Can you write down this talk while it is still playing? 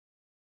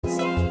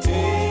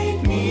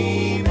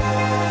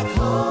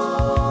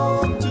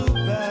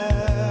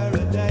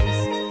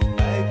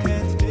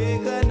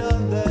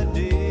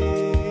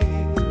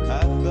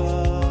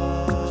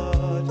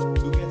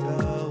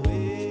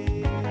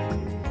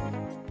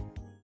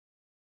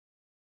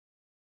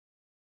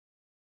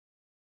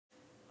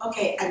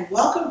Okay, and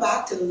welcome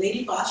back to the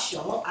Lady Boss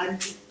Show. I'm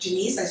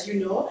Janice, as you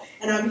know,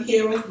 and I'm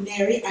here with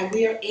Mary, and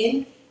we are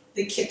in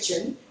the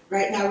kitchen.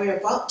 Right now, we're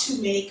about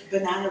to make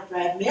banana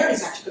bread.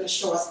 Mary's actually going to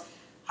show us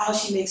how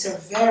she makes her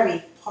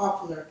very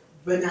popular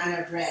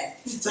banana bread.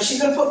 So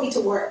she's going to put me to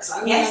work. So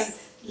I'm going to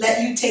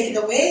let you take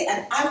it away,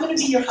 and I'm going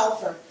to be your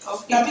helper.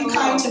 Okay, now, be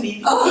kind to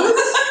me.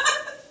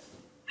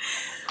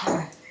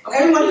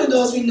 Everyone who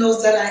knows me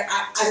knows that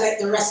I like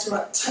the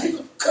restaurant type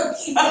of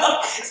cooking.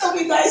 So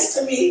be nice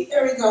to me.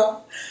 Here we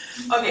go.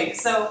 Okay,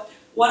 so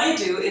what I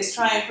do is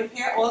try and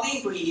prepare all the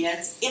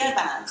ingredients in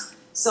advance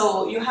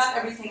so you have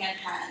everything at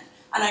hand.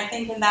 And I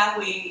think in that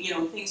way,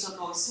 things will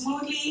go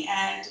smoothly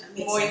and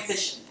more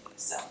efficiently.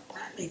 So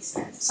that makes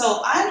sense.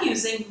 So I'm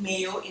using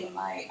mayo in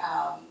my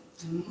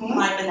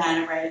my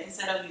banana bread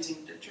instead of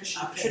using the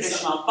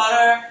traditional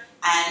butter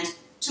and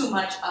too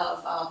much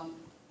of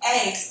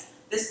eggs.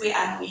 This way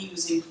I'm only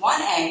using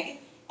one egg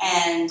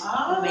and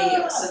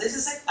mayo. So this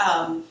is like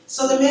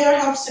so the mayo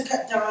helps to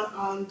cut down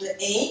on the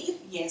egg?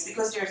 Yes,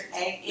 because there's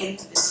egg in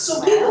this.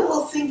 So people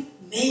will think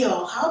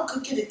mayo, how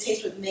good can it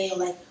taste with mayo?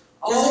 Like,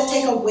 does it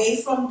take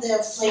away from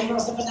the flavor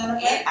of the banana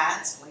bread? It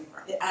adds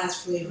flavor. It adds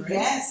flavor, right?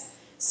 Yes.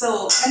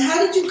 So and how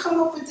did you come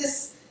up with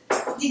this?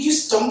 Did you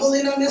stumble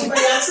in on this by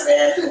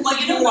accident? Well,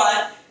 you know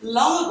what?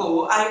 Long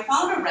ago I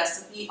found a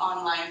recipe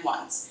online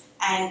once.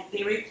 And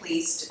they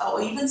replaced,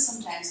 or even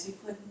sometimes we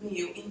put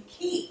mayo in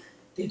cake.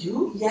 They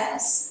do?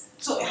 Yes.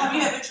 So have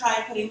you ever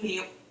tried putting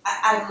mayo,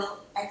 add a little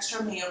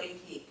extra mayo in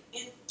cake?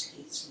 It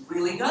tastes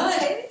really good.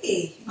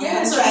 Hey,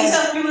 yeah, so these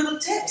are a few little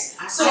tips.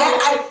 So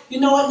you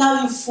know what,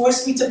 now you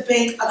forced me to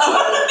bake a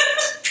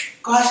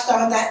gosh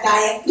darn that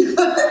diet.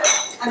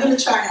 I'm going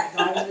to try it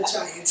though, I'm going to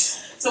try it.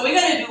 So we're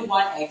going to do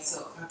one egg,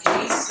 so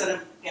please sort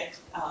of get...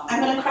 I'm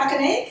going to crack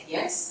an egg?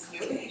 Yes,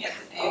 you're going to get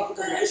the egg. Oh,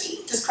 gosh.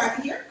 Just crack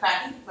it here?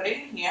 Crack it, put it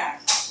in here.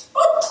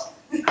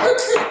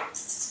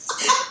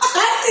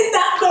 That did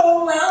not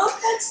go well.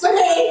 That's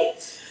okay.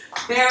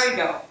 There we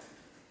go.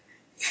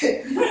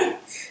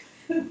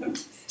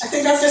 I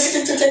think I'll just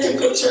stick to taking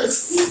pictures.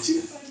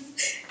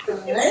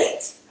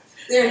 Alright.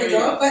 There we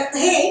go. But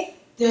hey,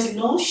 there's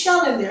no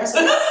shell in there,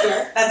 so that's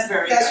good. That's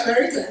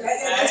very good.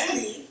 That's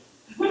clean.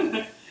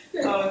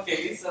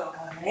 Okay, so.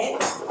 Alright.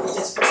 We'll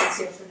just put this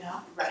here for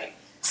now. Right.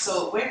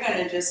 So we're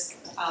gonna just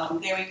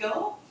there we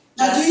go.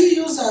 Now do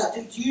you use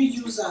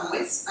a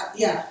whisk?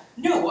 Yeah.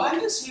 No, I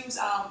just use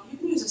you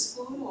can use a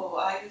spoon or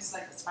I use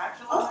like a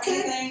spatula or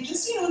anything.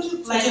 Just to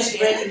blend just it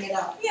breaking in. it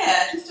up.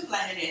 Yeah, just to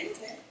blend it in.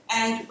 Okay.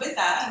 And with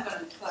that I'm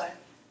gonna put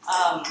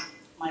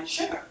my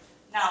sugar.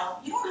 Now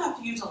you don't have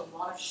to use a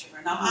lot of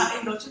sugar. Now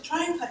to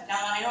try and cut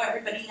down, I know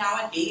everybody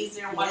nowadays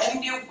they're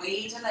watching their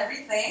weight and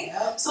everything.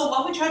 Yep. So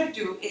what we try to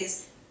do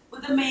is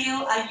with the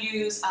mayo I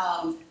use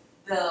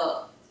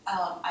either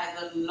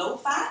low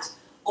fat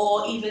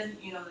or even,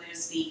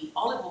 there's the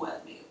olive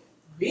oil mayo.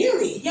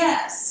 Really?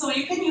 Yes. So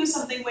you can use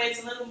something where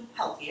it's a little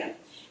healthier.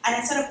 And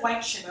instead of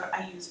white sugar,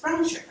 I use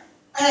brown sugar.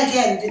 And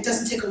again, it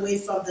doesn't take away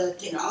from the,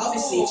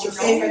 obviously it's your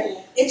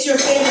favorite. It's your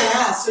favorite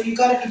ass, so you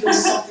got to be doing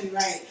something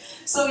right.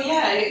 So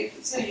yeah,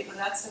 that's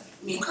the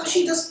main thing.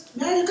 She does,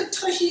 man, you could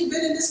tell she's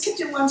been in this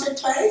kitchen once or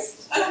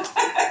twice.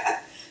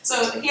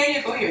 So here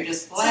you go, you're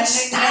just blending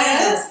this.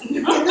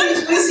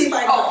 Let me see if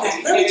I got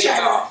that. Let me try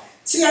that.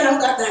 See, I don't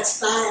got that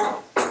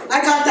style.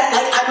 I got that,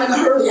 like, I'm in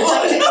a hurry.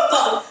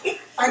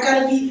 I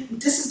gotta be,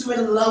 this is where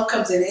the love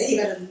comes in, eh?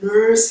 You gotta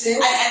nurse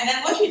it. And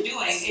then what you're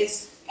doing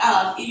is,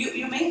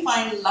 you may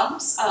find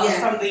lumps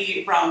from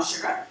the brown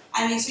sugar.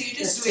 I mean, so you're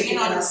just doing it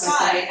on the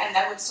side, and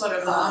that would sort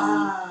of,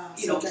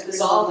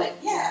 dissolve it.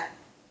 Yeah.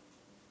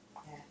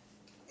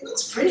 It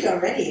looks pretty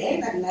already,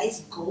 eh? That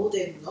nice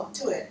golden look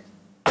to it.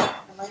 I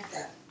like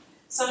that.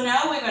 So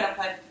now we're gonna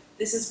put,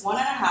 this is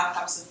 1.5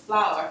 cups of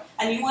flour,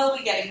 and you will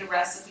be getting the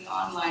recipe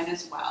online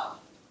as well.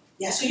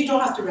 Yeah, so you don't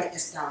have to write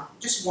this down.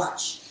 Just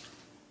watch.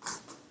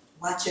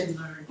 Watch and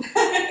learn.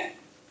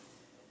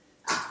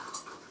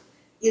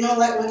 You know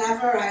what,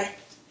 whenever I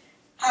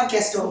have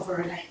guests over,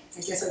 and I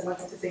guess I want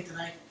them to think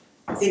that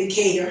I didn't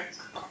cater,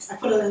 I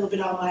put a little bit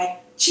on my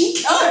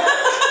cheek.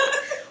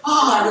 Oh,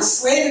 I was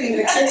slaving in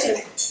the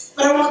kitchen.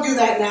 But I won't do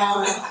that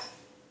now.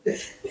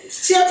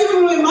 See, I'm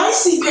giving away my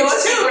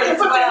secrets too,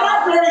 but they're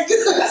not very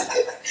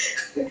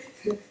good.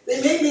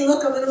 They make me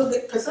look a little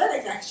bit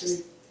pathetic,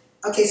 actually.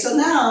 Okay, so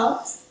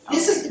now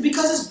this is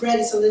because it's bread.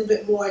 It's a little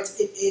bit more.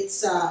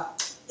 It's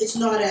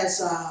not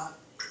as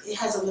it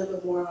has a little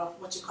bit more of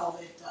what you call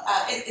it.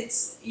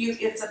 It's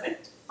a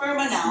bit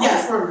firmer now.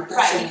 Yeah, firmer.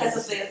 Right, because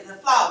of the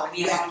flour,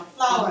 the amount of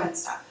flour and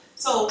stuff.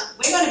 So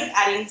we're going to be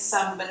adding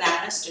some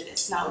bananas to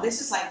this. Now this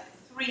is like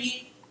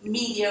 3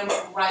 medium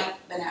ripe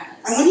bananas.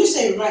 And when you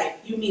say ripe,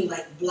 you mean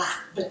like black,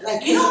 but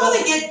like you know how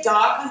they get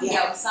dark on the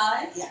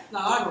outside? Yeah.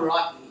 Not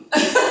rotten.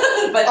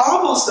 But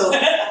almost though.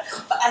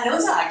 And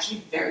those are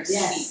actually very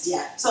sweet.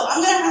 Yeah. So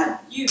I'm gonna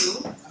have you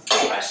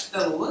crush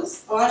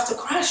those. Oh, I have to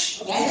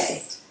crush. Okay.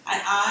 Yes.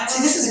 And I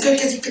see, this is good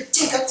because you could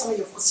take out some of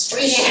your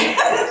frustration.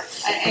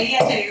 and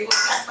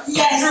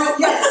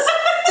yes.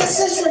 This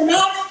is for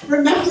not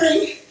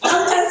remembering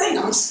Valentine's Day.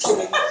 No, I'm just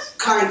kidding.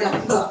 Kind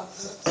of. No.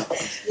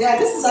 Yeah,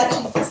 this is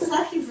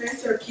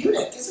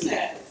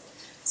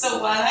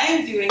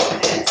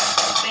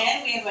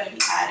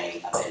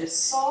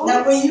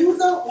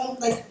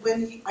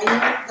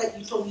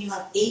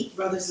 8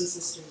 brothers and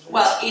sisters, right?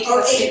 Well, 8 or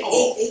was 8 in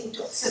all. in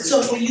total.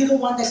 So were you the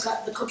one that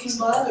got the cooking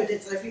bug, or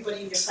did everybody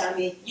in your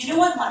family? You know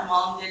what my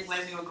mom did when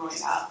we were growing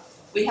up?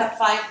 We have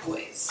 5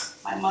 boys.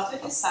 My mother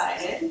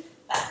decided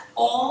that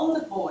all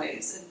the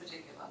boys in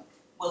particular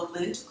will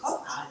learn to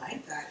cook. I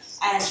like that.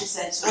 And she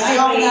said, so Are they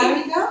all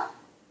married now?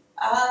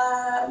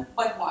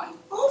 but one.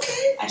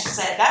 Okay. And she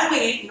said, that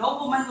way, no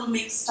woman will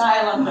make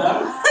style on her.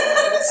 Wow,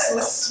 that's so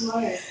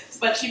smart.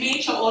 But she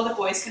made sure all the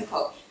boys can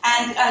cook.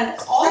 And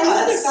all I of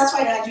wonder if us, that's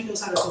why Daddy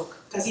knows how to cook,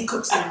 because he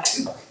cooks now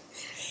too.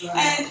 Right.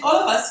 and all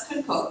of us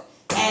can cook.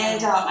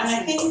 And I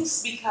think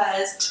it's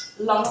because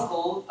long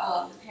ago,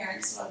 the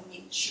parents sort of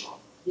made sure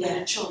that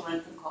the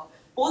children could cook.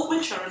 Both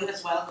my children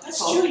as well could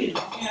That's cook. true, you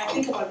know. Yeah, I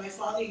think about it. My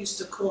father used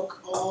to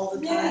cook all the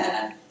time.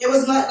 Yeah. It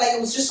was not like,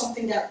 it was just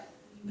something that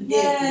we did,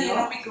 Yeah, you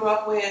know? we grew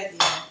up with.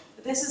 Yeah.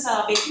 This is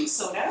baking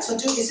soda. So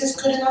is this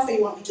good enough, or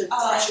you want me to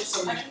crush it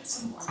some more? Crush it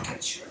some more. Okay,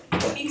 sure.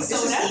 Baking This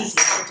soda. is easy.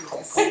 I can do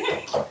this.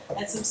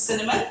 And some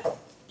cinnamon.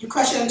 You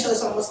crush it until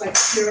it's almost like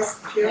pure,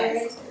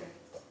 Yes.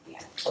 right? Yeah.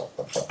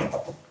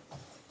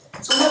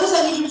 So what was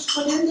that you just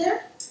put in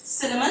there?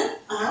 Cinnamon.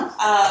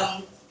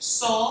 Uh-huh.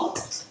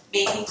 Salt.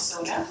 Baking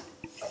soda.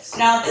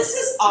 Now this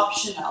is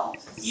optional.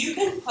 You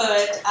can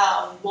put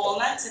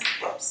walnuts and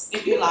chips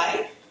if you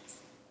like.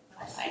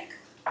 I like.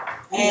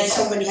 And if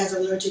somebody has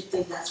an allergic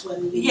thing, that's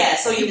when we Yeah,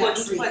 so you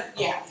wouldn't free. put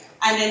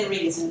and then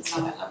raisins.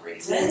 Now I love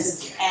raisins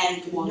Raisins, yeah. and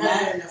Never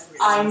walnuts. enough raisins.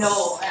 I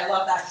know, I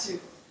love that too.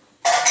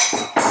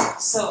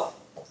 So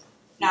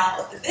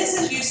now this,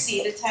 as you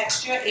see, the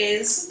texture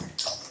is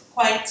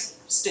quite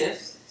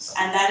stiff,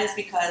 and that is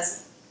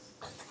because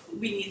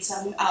we need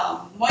some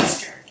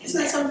moisture in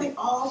Isn't that there. something?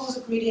 All those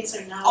ingredients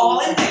are now All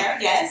in there,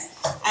 yes,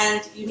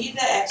 and you need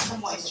the extra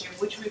moisture,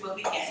 which we will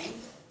be getting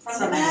from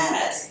the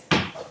bananas.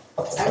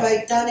 Have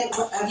I done it?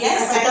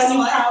 Yes, have I done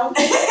you proud?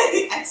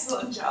 excellent.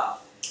 Excellent job.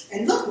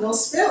 And look, no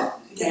spill.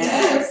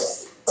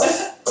 Yes.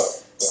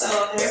 So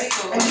there we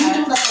go. And you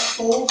do like a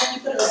fold when you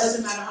put it, or it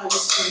doesn't matter how you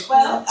spin it?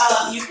 Well,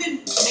 you can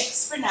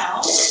mix for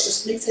now.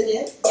 Just mix it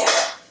in?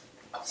 Yeah.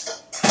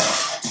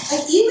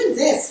 Like even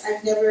this,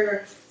 I've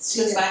never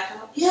seen Just it. back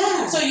up.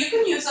 Yeah. So you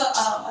can use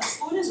a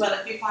spoon as well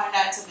if you find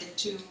that's a bit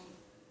too,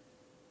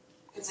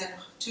 is it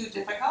too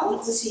difficult?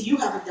 Let's see, you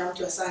have it down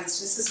to a science.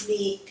 This is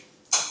me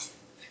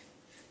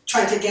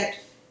trying to get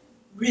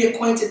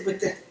reacquainted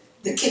with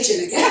the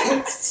kitchen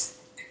again.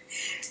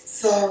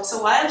 So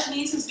while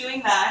Janice is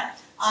doing that,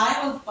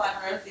 I will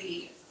butter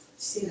the,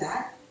 see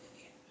that?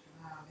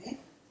 Okay.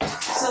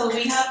 so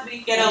we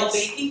get our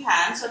baking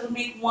pan, so it'll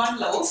make one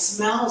It loaf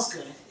smells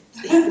good.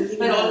 It really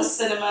with all the does.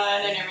 cinnamon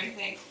and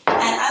everything. And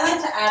I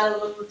like to add a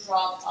little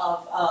drop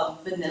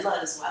of vanilla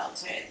as well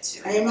to it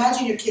too. I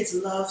imagine your kids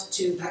love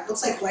to. That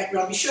looks like white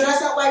rum. You sure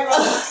that's not white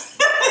rum?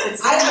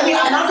 I mean,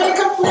 I'm not going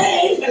to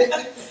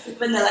complain.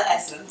 Vanilla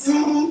essence.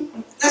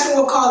 Mm-hmm. That's what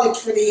we'll call it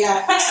for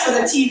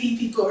the TV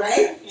people,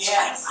 right?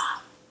 Yes.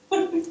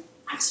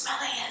 I'm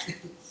smelling it.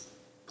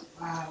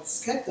 Wow,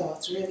 it's good though.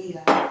 It's really.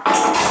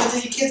 So do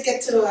your kids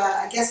get to?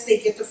 I guess they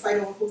get to fight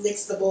over who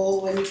licks the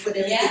bowl when you put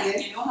everything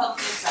in. You know how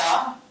kids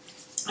are.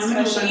 I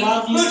remember Especially my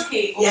mom used.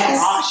 fruitcake. Oh Yes.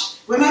 my gosh.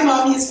 When my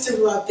mom used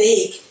to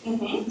bake,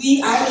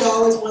 Mm-hmm. I would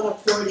always want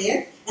to pour it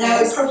in, and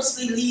I would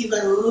purposely leave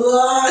a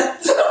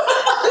lot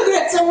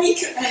so we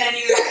could. And then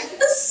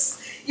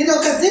You know,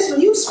 because this,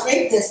 when you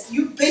scrape this,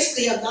 you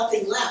basically have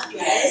nothing left, right?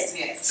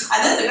 yes.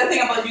 And that's the good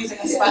thing about using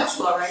a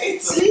spatula,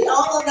 right? See,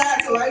 all of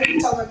that, so I would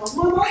tell my mom,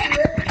 Mom, I'll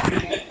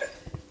do it.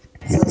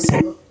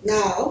 So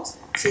now,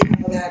 see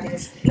how that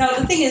is. Now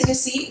the thing is, you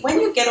see,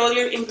 when you get all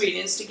your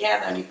ingredients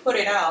together and you put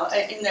it out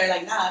in there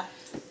like that,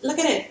 look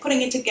at it.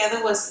 Putting it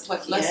together was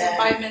what, less than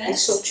 5 minutes?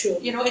 It's so true.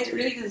 You know, it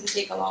really doesn't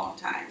take a long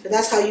time. So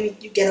that's how you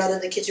get out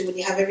of the kitchen, when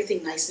you have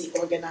everything nicely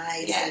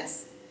organized.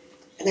 Yes.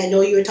 And I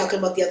know you were talking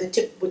about the other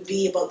tip would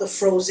be about the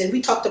frozen.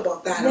 We talked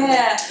about that.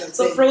 Yeah. The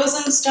So thing.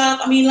 frozen stuff.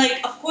 I mean, like,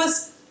 of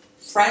course,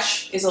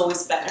 fresh is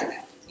always better.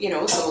 You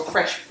know, so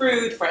fresh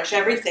fruit, fresh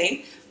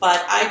everything.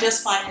 But I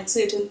just find in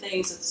certain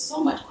things it's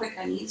so much quicker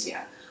and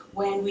easier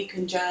when we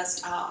can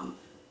just,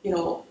 you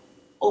know,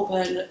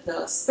 open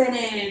the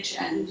spinach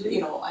and,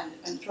 you know,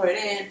 and throw it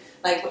in.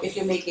 Like if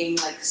you're making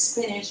like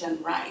spinach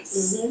and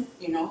rice,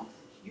 you know,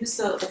 use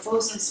the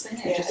frozen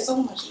spinach. Yeah. It's so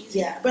much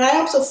easier. Yeah, but I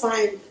also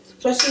find,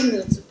 especially in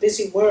the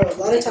busy world, a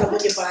lot of times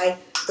when you buy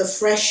the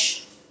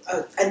fresh,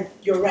 and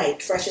you're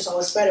right, fresh is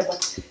always better,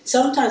 but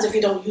sometimes if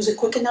you don't use it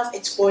quick enough,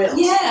 it spoils.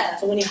 Yeah.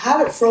 So when you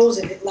have it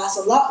frozen, it lasts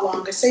a lot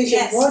longer, saves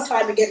Yes. you more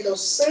time to get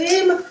those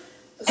same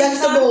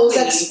vegetables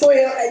that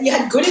spoil, and you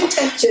had good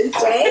intentions,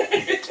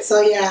 right?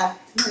 So yeah.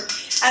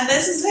 And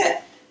this is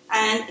it.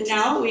 And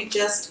now we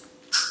just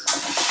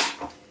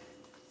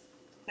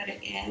put it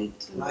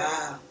into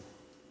Wow.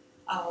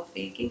 our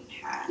baking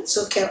pan.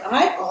 So can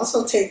I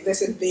also take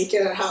this and bake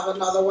it and have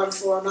another one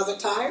for another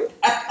time?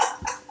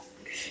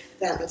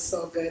 That looks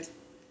so good.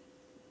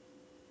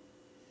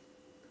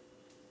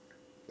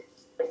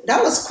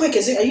 That was quick.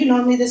 Is it? Are you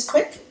normally this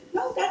quick?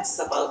 No, that's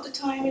about the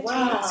time it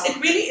Wow. takes.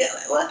 It really,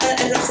 well,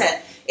 as I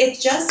said,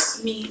 it's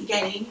just me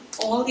getting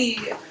all the,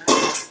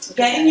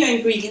 getting your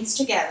ingredients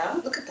together.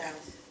 Look at that.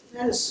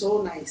 That is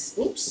so nice.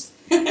 Oops.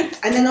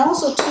 And then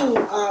also too,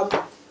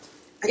 I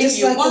If just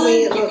you like the want,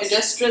 way it you can looks.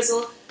 just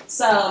drizzle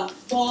some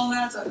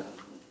walnuts or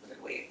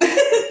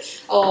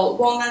or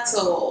walnuts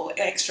or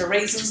extra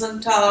raisins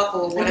on top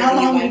or And whatever how you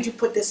long like. would you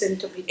put this in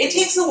to be? It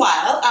takes a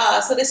while,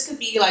 so this could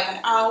be like an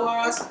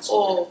hour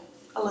or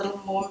a little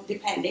more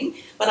depending.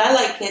 But I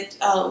like it,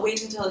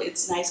 wait until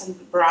it's nice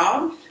and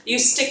brown. You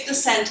stick the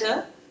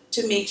center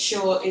to make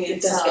sure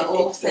it's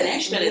all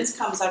finished, that it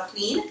comes out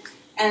clean.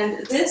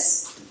 And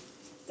this,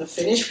 the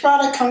finished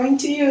product coming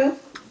to you,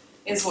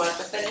 is what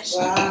the finished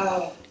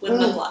wow, would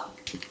look like.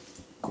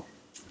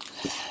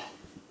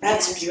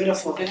 That's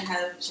beautiful. We're gonna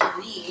have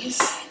Janice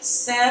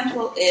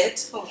sample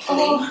it, hopefully.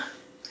 Oh,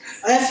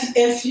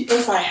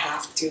 if I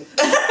have to.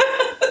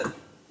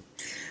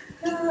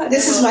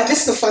 This is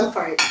the fun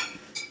part.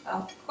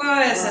 Of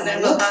course, and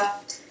then we'll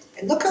have.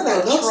 And look how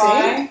that looks.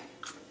 Try.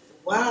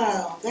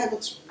 Wow, that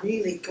looks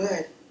really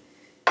good.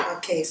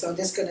 Okay, so I'm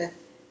just gonna.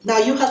 Now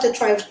you have to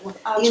try.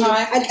 I'll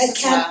try. I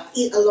can't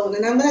eat alone,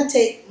 and I'm gonna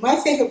take my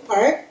favorite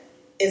part.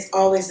 Is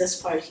always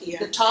this part here.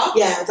 The top?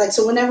 Yeah, like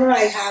so whenever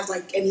I have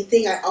like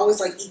anything, I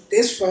always like eat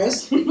this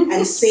first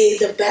and save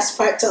the best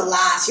part till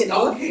last, you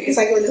know? Okay. It's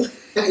like when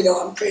I know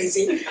I'm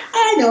crazy.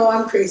 I know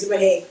I'm crazy, but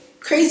hey,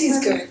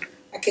 crazy's good.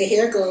 Okay,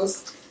 here it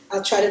goes.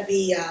 I'll try to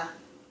be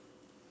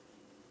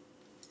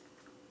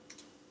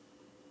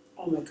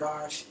oh my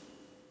gosh.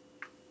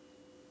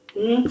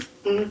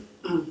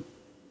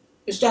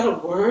 Is that a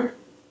word?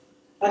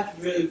 That's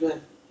really good.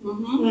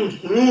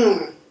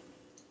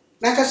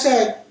 Like I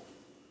said,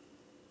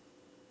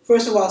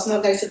 first of all, it's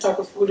not nice to talk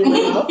with food in my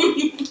mouth.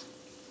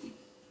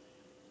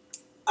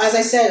 As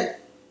I said,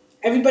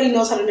 everybody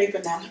knows how to make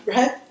banana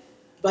bread,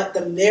 but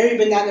the Mary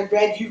banana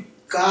bread, you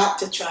got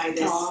to try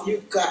this. Aww.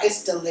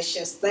 It's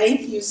delicious.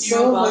 Thank you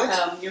so much. You're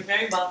welcome. You're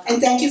very welcome. And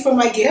thank you for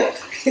my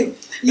gift.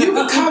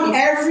 You come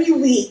every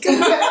week,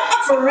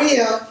 for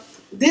real.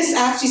 This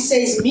actually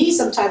saves me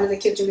some time in the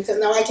kitchen because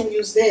now I can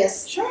use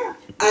this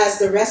as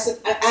the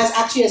recipe,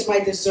 as my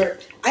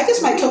dessert. I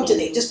just might cook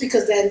today, just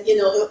because then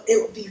it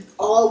will be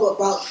all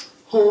about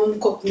home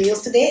cooked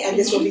meals today, and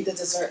this will be the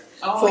dessert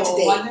for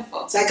today.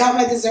 Wonderful! So I got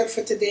my dessert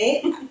for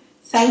today.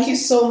 Thank you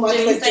so much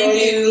for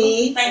joining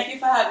me. Thank you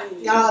for having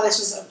me. No, it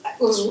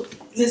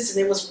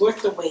was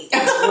worth the wait.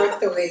 It was worth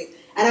the wait.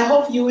 And I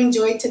hope you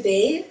enjoyed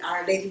today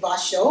our Lady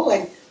Boss show,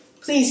 and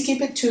please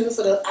keep it tuned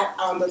for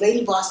on the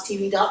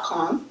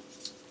LadyBossTV.com.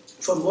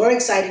 for more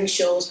exciting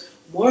shows,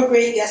 more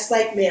great guests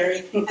like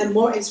Mary, and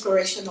more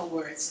inspirational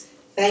words.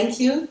 Thank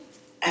you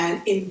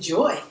and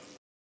enjoy.